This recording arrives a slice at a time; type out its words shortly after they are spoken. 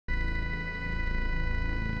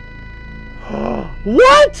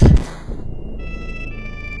What?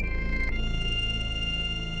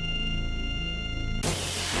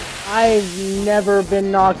 I've never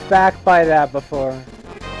been knocked back by that before.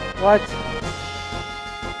 What?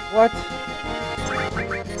 What?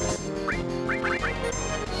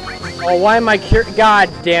 Oh, why am I God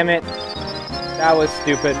damn it. That was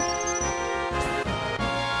stupid.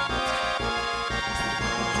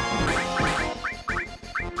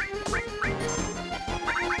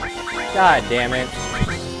 God damn it.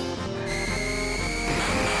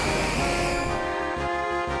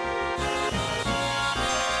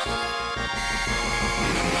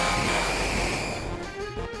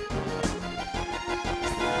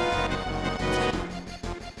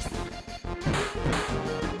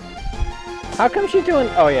 How come she's doing...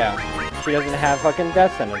 Oh yeah, she doesn't have fucking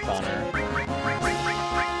death sentence on her.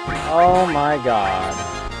 Oh my god.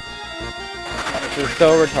 This is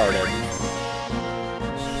so retarded.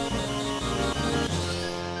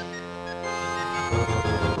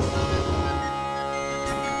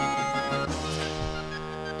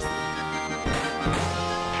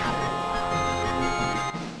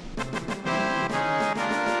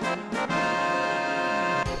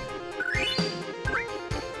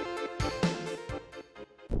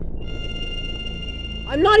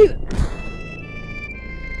 I'm not even...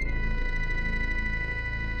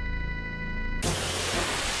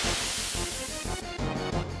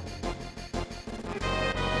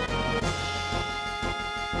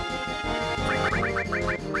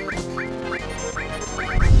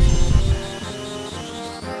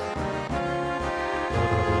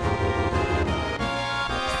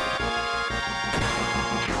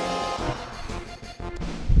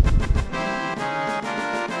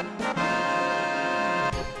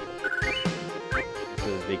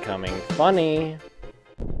 Becoming funny.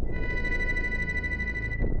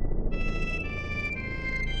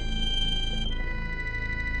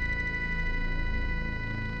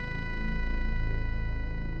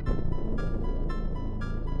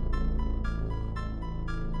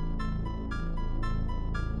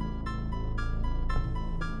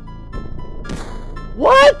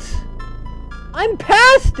 What? I'm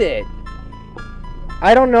past it.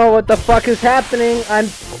 I don't know what the fuck is happening.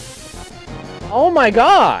 Oh my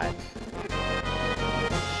god!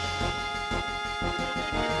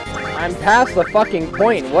 I'm past the fucking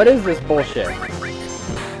point. What is this bullshit?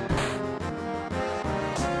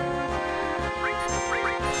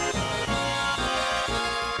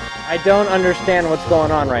 I don't understand what's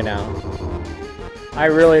going on right now. I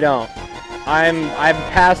really don't. I'm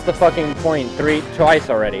past the fucking point twice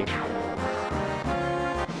already.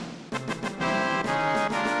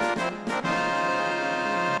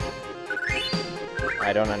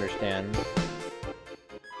 I don't understand.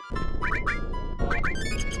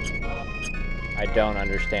 I don't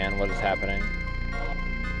understand what is happening.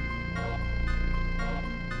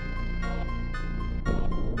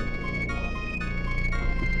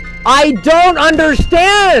 I don't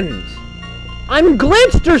understand! I'm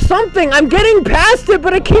glitched or something! I'm getting past it,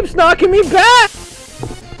 but it keeps knocking me back!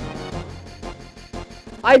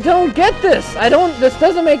 I don't get this! This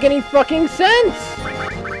doesn't make any fucking sense!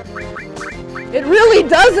 It really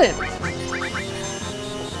doesn't!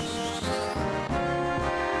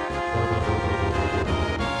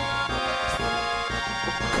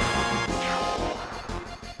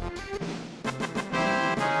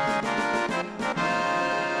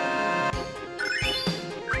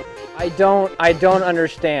 I don't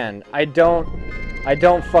understand. I don't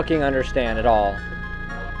fucking understand at all.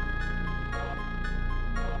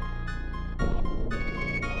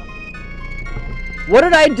 What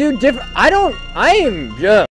did I do different? I am just...